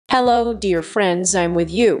Hello, dear friends, I'm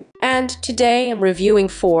with you, and today I'm reviewing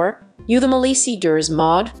for you the Malisis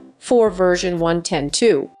mod for version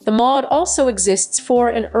 1.10.2. The mod also exists for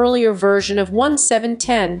an earlier version of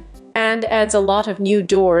 1.7.10 and adds a lot of new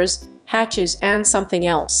doors, hatches, and something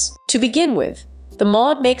else. To begin with, the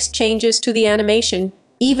mod makes changes to the animation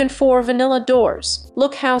even for vanilla doors.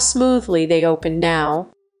 Look how smoothly they open now.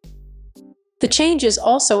 The changes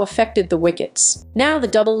also affected the wickets. Now the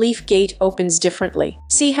double leaf gate opens differently.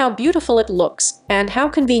 See how beautiful it looks and how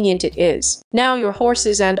convenient it is. Now your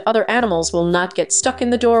horses and other animals will not get stuck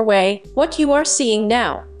in the doorway. What you are seeing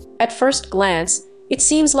now, at first glance, it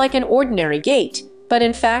seems like an ordinary gate, but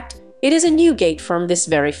in fact, it is a new gate from this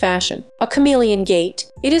very fashion. A chameleon gate.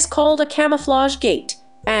 It is called a camouflage gate,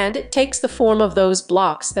 and it takes the form of those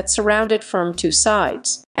blocks that surround it from two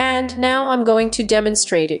sides. And now I'm going to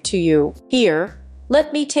demonstrate it to you. Here,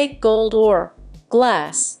 let me take gold or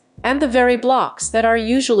glass, and the very blocks that are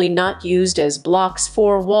usually not used as blocks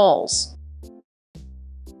for walls.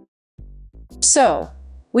 So,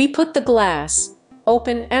 we put the glass,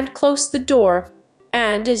 open and close the door,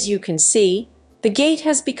 and as you can see, the gate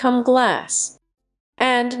has become glass.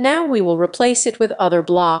 And now we will replace it with other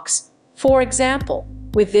blocks. For example,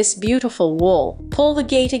 with this beautiful wool. Pull the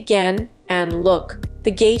gate again, and look,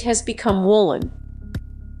 the gate has become woolen.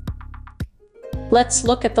 Let's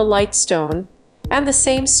look at the lightstone, and the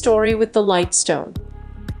same story with the lightstone.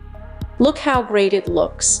 Look how great it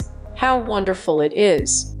looks, how wonderful it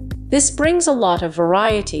is. This brings a lot of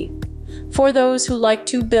variety for those who like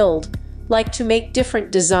to build, like to make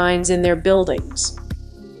different designs in their buildings.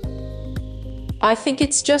 I think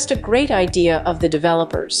it's just a great idea of the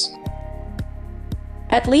developers.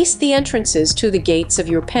 At least the entrances to the gates of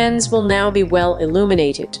your pens will now be well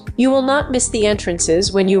illuminated. You will not miss the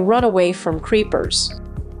entrances when you run away from creepers.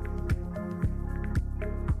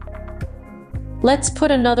 Let's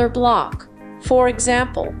put another block, for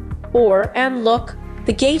example, ore, and look,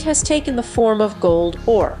 the gate has taken the form of gold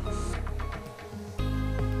ore.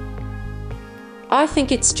 I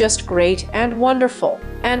think it's just great and wonderful,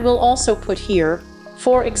 and we'll also put here,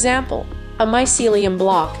 for example, a mycelium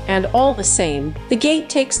block, and all the same, the gate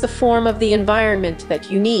takes the form of the environment that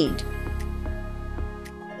you need.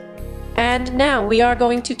 And now we are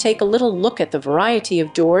going to take a little look at the variety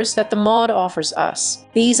of doors that the mod offers us.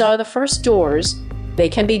 These are the first doors. They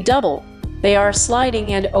can be double. They are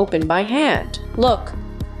sliding and open by hand. Look,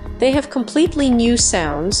 they have completely new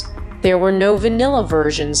sounds. There were no vanilla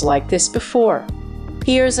versions like this before.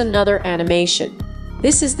 Here's another animation.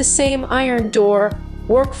 This is the same iron door,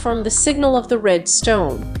 work from the signal of the red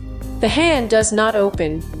stone. The hand does not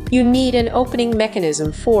open. You need an opening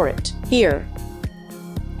mechanism for it. Here.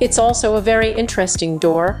 It's also a very interesting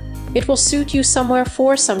door. It will suit you somewhere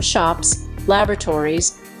for some shops,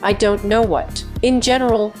 laboratories, I don't know what. In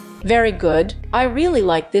general, very good. I really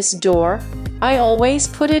like this door. I always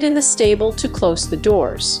put it in the stable to close the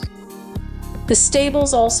doors. The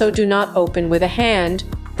stables also do not open with a hand.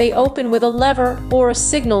 They open with a lever or a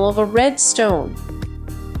signal of a red stone.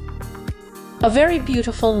 A very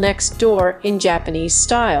beautiful next door in Japanese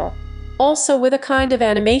style, also with a kind of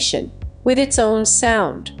animation, with its own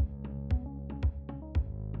sound.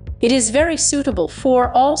 It is very suitable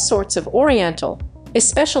for all sorts of Oriental,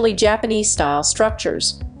 especially Japanese style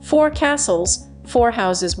structures, for castles, for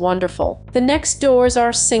houses. Wonderful. The next doors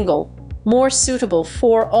are single, more suitable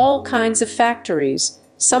for all kinds of factories,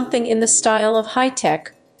 something in the style of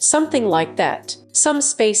high-tech, something like that, some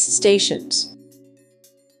space stations.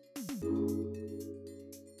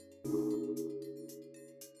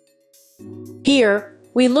 Here,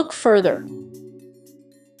 we look further.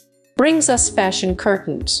 Brings us fashion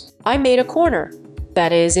curtains. I made a corner.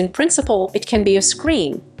 That is, in principle, it can be a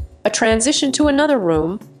screen, a transition to another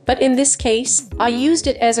room, but in this case, I used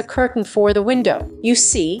it as a curtain for the window. You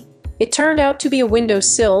see, it turned out to be a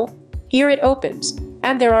windowsill. Here it opens,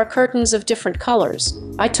 and there are curtains of different colors.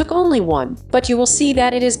 I took only one, but you will see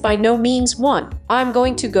that it is by no means one. I'm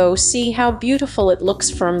going to go see how beautiful it looks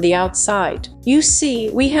from the outside. You see,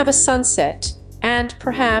 we have a sunset, and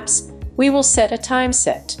perhaps we will set a time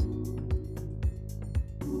set.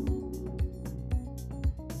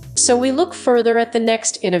 So we look further at the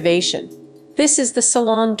next innovation. This is the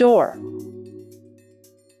salon door.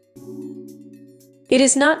 It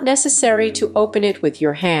is not necessary to open it with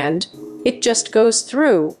your hand. It just goes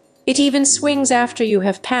through. It even swings after you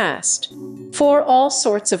have passed. For all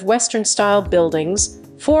sorts of Western-style buildings,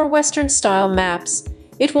 for Western-style maps,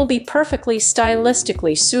 it will be perfectly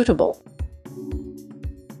stylistically suitable.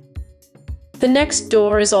 The next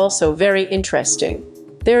door is also very interesting.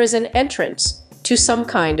 There is an entrance to some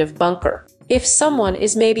kind of bunker. if someone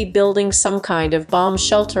is maybe building some kind of bomb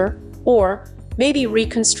shelter or maybe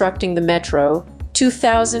reconstructing the Metro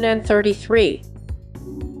 2033.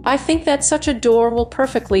 I think that such a door will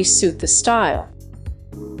perfectly suit the style.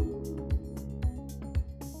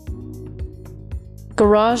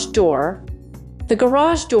 Garage door. The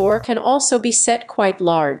garage door can also be set quite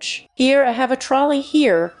large. Here I have a trolley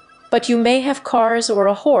here, but you may have cars or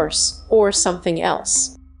a horse or something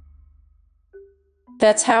else.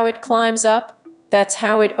 That's how it climbs up, that's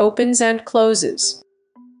how it opens and closes.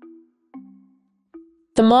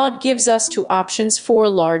 The mod gives us two options for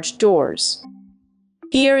large doors.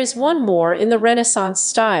 Here is one more in the Renaissance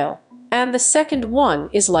style, and the second one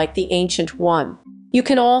is like the ancient one. You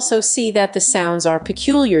can also see that the sounds are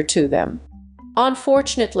peculiar to them.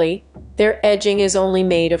 Unfortunately, their edging is only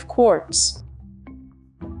made of quartz.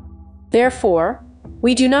 Therefore,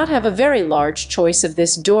 we do not have a very large choice of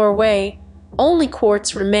this doorway, only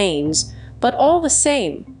quartz remains, but all the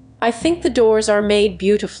same, I think the doors are made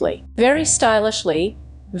beautifully, very stylishly,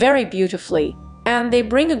 very beautifully, and they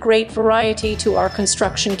bring a great variety to our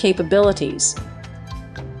construction capabilities.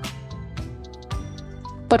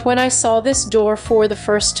 But when I saw this door for the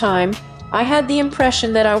first time, I had the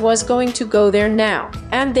impression that I was going to go there now,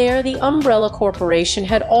 and there the Umbrella Corporation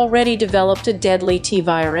had already developed a deadly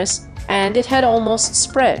T-virus, and it had almost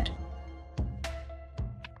spread.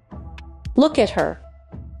 Look at her.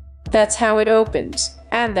 That's how it opens,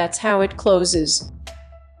 and that's how it closes.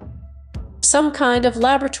 Some kind of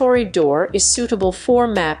laboratory door is suitable for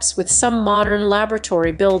maps with some modern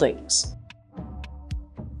laboratory buildings.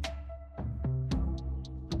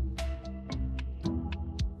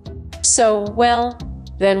 So, well,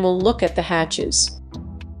 then we'll look at the hatches.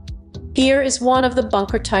 Here is one of the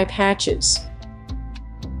bunker-type hatches.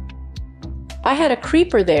 I had a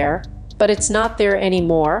creeper there, but it's not there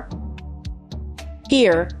anymore.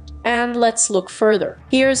 Here, and let's look further.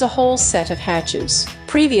 Here's a whole set of hatches.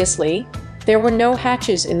 Previously, there were no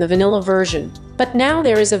hatches in the vanilla version, but now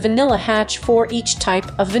there is a vanilla hatch for each type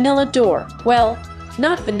of vanilla door. Well,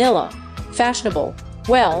 not vanilla, fashionable,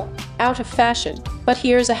 well, out of fashion. But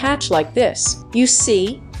here's a hatch like this. You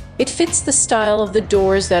see, it fits the style of the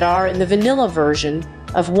doors that are in the vanilla version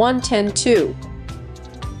of 1.10.2.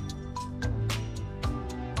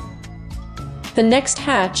 The next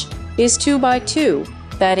hatch is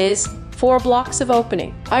 2x2, that is, 4 blocks of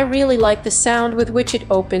opening. I really like the sound with which it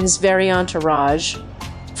opens, very entourage.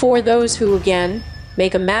 For those who, again,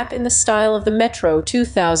 make a map in the style of the Metro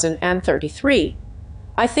 2033.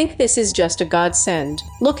 I think this is just a godsend.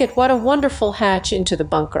 Look at what a wonderful hatch into the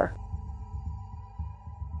bunker.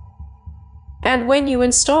 And when you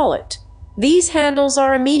install it, these handles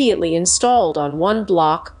are immediately installed on one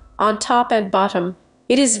block, on top and bottom.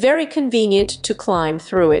 It is very convenient to climb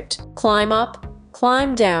through it. Climb up,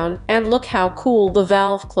 climb down, and look how cool the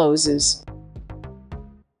valve closes.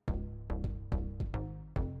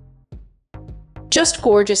 Just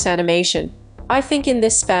gorgeous animation. I think in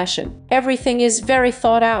this fashion, everything is very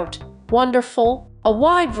thought out, wonderful, a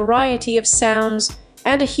wide variety of sounds,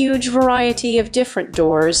 and a huge variety of different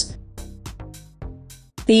doors.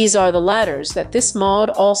 These are the ladders that this mod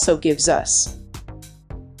also gives us.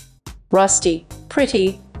 Rusty,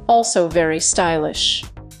 pretty, also very stylish.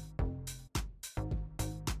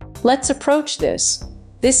 Let's approach this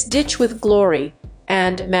ditch with glory,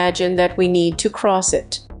 and imagine that we need to cross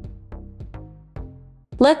it.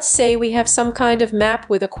 Let's say we have some kind of map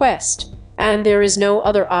with a quest, and there is no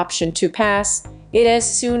other option to pass it as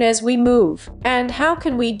soon as we move. And how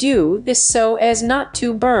can we do this so as not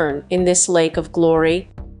to burn in this lake of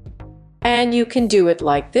glory? And you can do it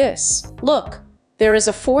like this. Look, there is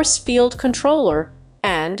a force field controller,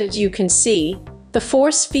 and as you can see, the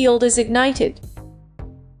force field is ignited.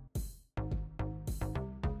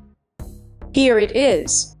 Here it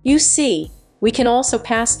is. You see, we can also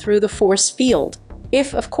pass through the force field,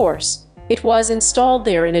 if, of course, it was installed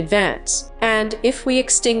there in advance. And if we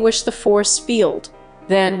extinguish the force field,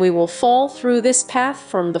 then we will fall through this path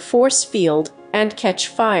from the force field and catch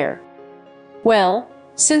fire. Well,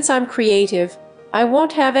 since I'm creative, I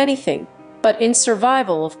won't have anything, but in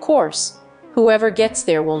survival, of course, whoever gets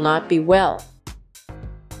there will not be well.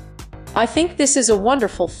 I think this is a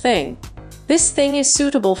wonderful thing. This thing is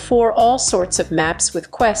suitable for all sorts of maps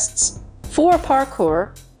with quests, for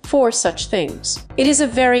parkour, for such things. It is a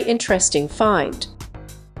very interesting find.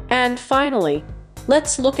 And finally,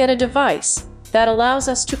 let's look at a device that allows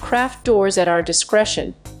us to craft doors at our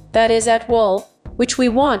discretion, that is at will, which we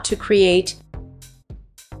want to create.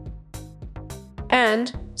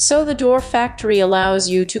 And so the Door Factory allows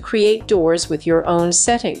you to create doors with your own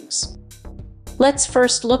settings. Let's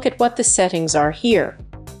first look at what the settings are here.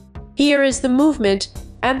 Here is the movement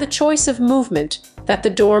and the choice of movement that the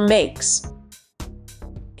door makes.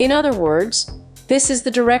 In other words, this is the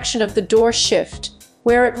direction of the door shift,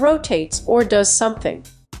 where it rotates or does something.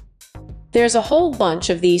 There's a whole bunch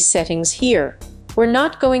of these settings here. We're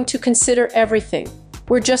not going to consider everything.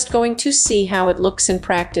 We're just going to see how it looks in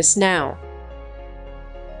practice now.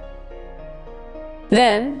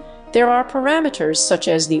 Then, there are parameters such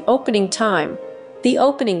as the opening time, the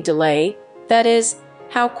opening delay, that is,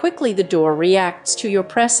 how quickly the door reacts to your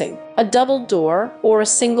pressing. A double door or a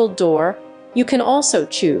single door, you can also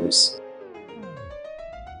choose.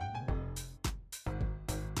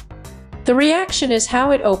 The reaction is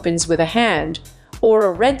how it opens with a hand or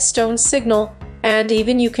a redstone signal, and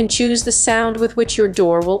even you can choose the sound with which your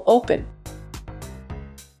door will open.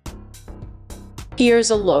 Here's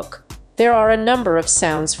a look. There are a number of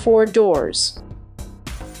sounds for doors.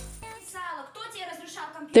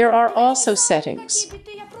 There are also settings.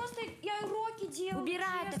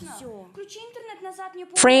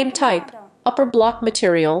 Frame type, upper block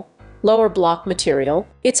material, lower block material.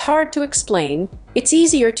 It's hard to explain. It's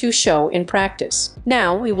easier to show in practice.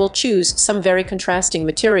 Now we will choose some very contrasting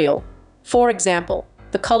material. For example,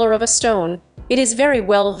 the color of a stone. It is very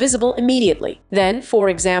well visible immediately. Then, for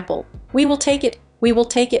example, we will take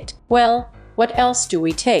it. Well, what else do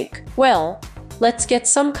we take? Well, let's get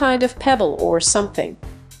some kind of pebble or something.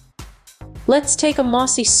 Let's take a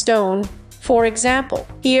mossy stone, for example.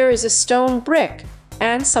 Here is a stone brick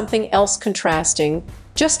and something else contrasting,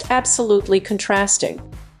 just absolutely contrasting.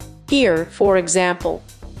 Here, for example,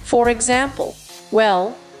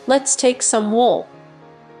 well, let's take some wool.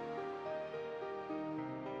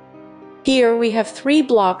 Here we have 3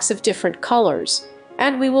 blocks of different colors,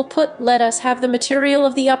 and we will let us have the material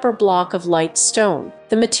of the upper block of light stone,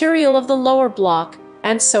 the material of the lower block,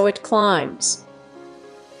 and so it climbs.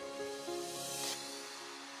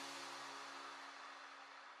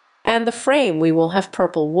 And the frame we will have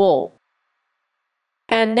purple wool.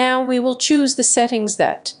 And now we will choose the settings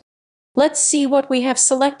that. Let's see what we have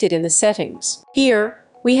selected in the settings. Here,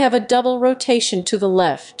 we have a double rotation to the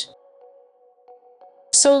left.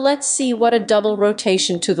 So let's see what a double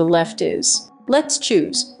rotation to the left is. Let's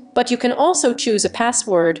choose, but you can also choose a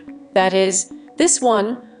password. That is, this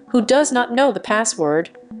one, who does not know the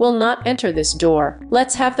password, will not enter this door.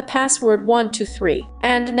 Let's have the password 123.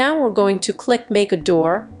 And now we're going to click Make a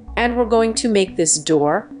Door, and we're going to make this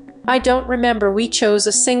door. I don't remember we chose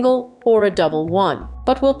a single or a double one,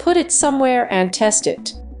 but we'll put it somewhere and test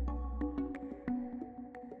it.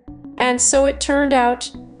 And so it turned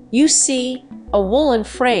out, you see, a woolen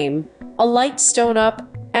frame, a light stone up,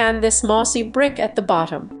 and this mossy brick at the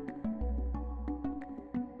bottom.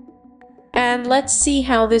 And let's see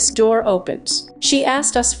how this door opens. She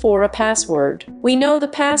asked us for a password. We know the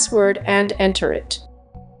password and enter it.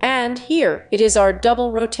 And here it is our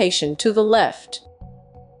double rotation to the left.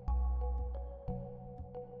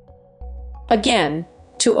 Again,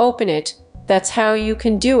 to open it, that's how you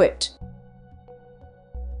can do it.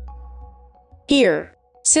 Here,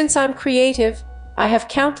 since I'm creative, I have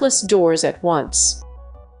countless doors at once.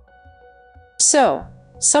 So,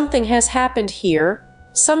 something has happened here,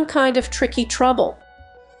 some kind of tricky trouble.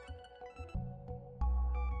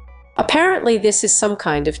 Apparently this is some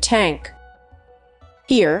kind of tank.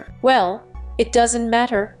 Here, well, it doesn't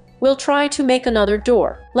matter. We'll try to make another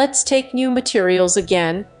door. Let's take new materials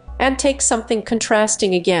again, and take something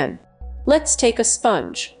contrasting again. Let's take a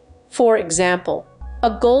sponge, for example,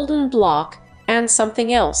 a golden block, and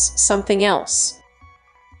something else.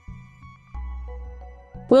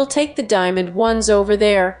 We'll take the diamond ones over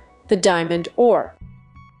there, the diamond ore.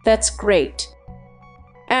 That's great.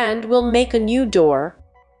 And we'll make a new door.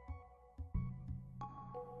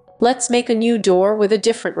 Let's make a new door with a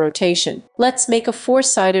different rotation. Let's make a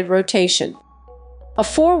 4-sided rotation. A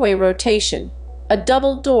 4-way rotation. A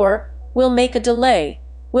double door. We'll make a delay.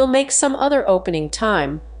 We'll make some other opening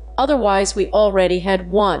time. Otherwise, we already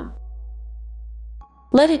had 1.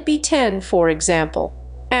 Let it be 10, for example.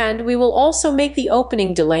 And we will also make the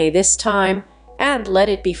opening delay this time, and let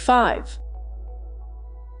it be 5.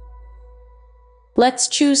 Let's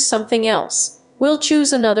choose something else. We'll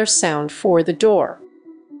choose another sound for the door.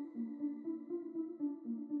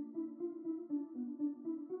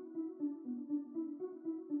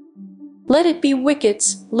 Let it be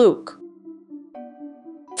Wicket's Luke.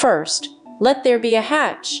 First, let there be a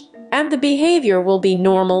hatch, and the behavior will be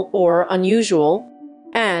normal or unusual.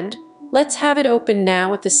 And let's have it open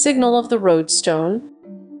now at the signal of the roadstone.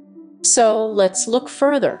 So let's look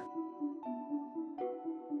further.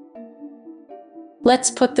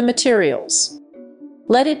 Let's put the materials.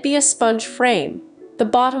 Let it be a sponge frame. The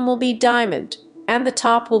bottom will be diamond, and the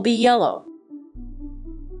top will be yellow.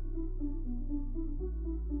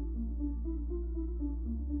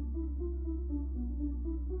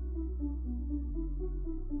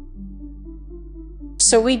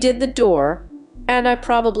 So we did the door, and I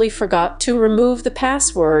probably forgot to remove the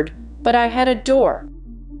password, but I had a door.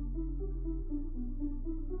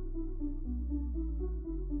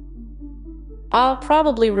 I'll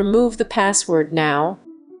probably remove the password now.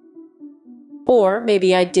 Or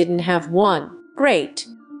maybe I didn't have one. Great.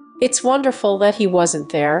 It's wonderful that he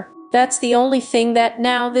wasn't there. That's the only thing that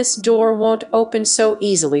now this door won't open so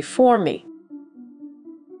easily for me.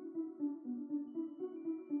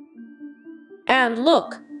 And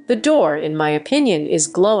look, the door, in my opinion, is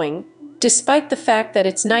glowing, despite the fact that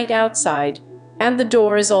it's night outside, and the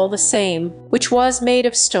door is all the same, which was made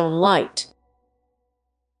of stone light.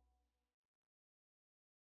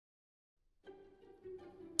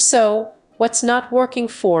 So, what's not working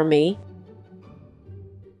for me?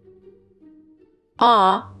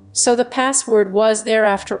 So the password was there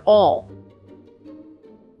after all.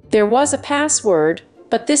 There was a password,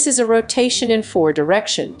 but this is a rotation in 4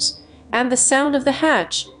 directions, and the sound of the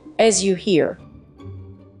hatch, as you hear.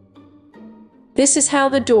 This is how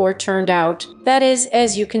the door turned out. That is,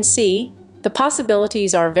 as you can see, the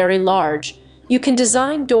possibilities are very large. You can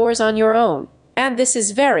design doors on your own, and this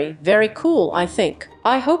is very, very cool, I think.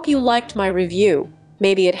 I hope you liked my review.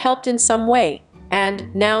 Maybe it helped in some way,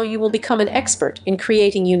 and now you will become an expert in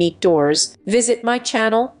creating unique doors. Visit my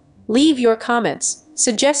channel, leave your comments,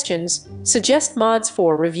 suggestions, suggest mods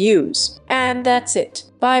for reviews. And that's it.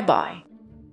 Bye-bye.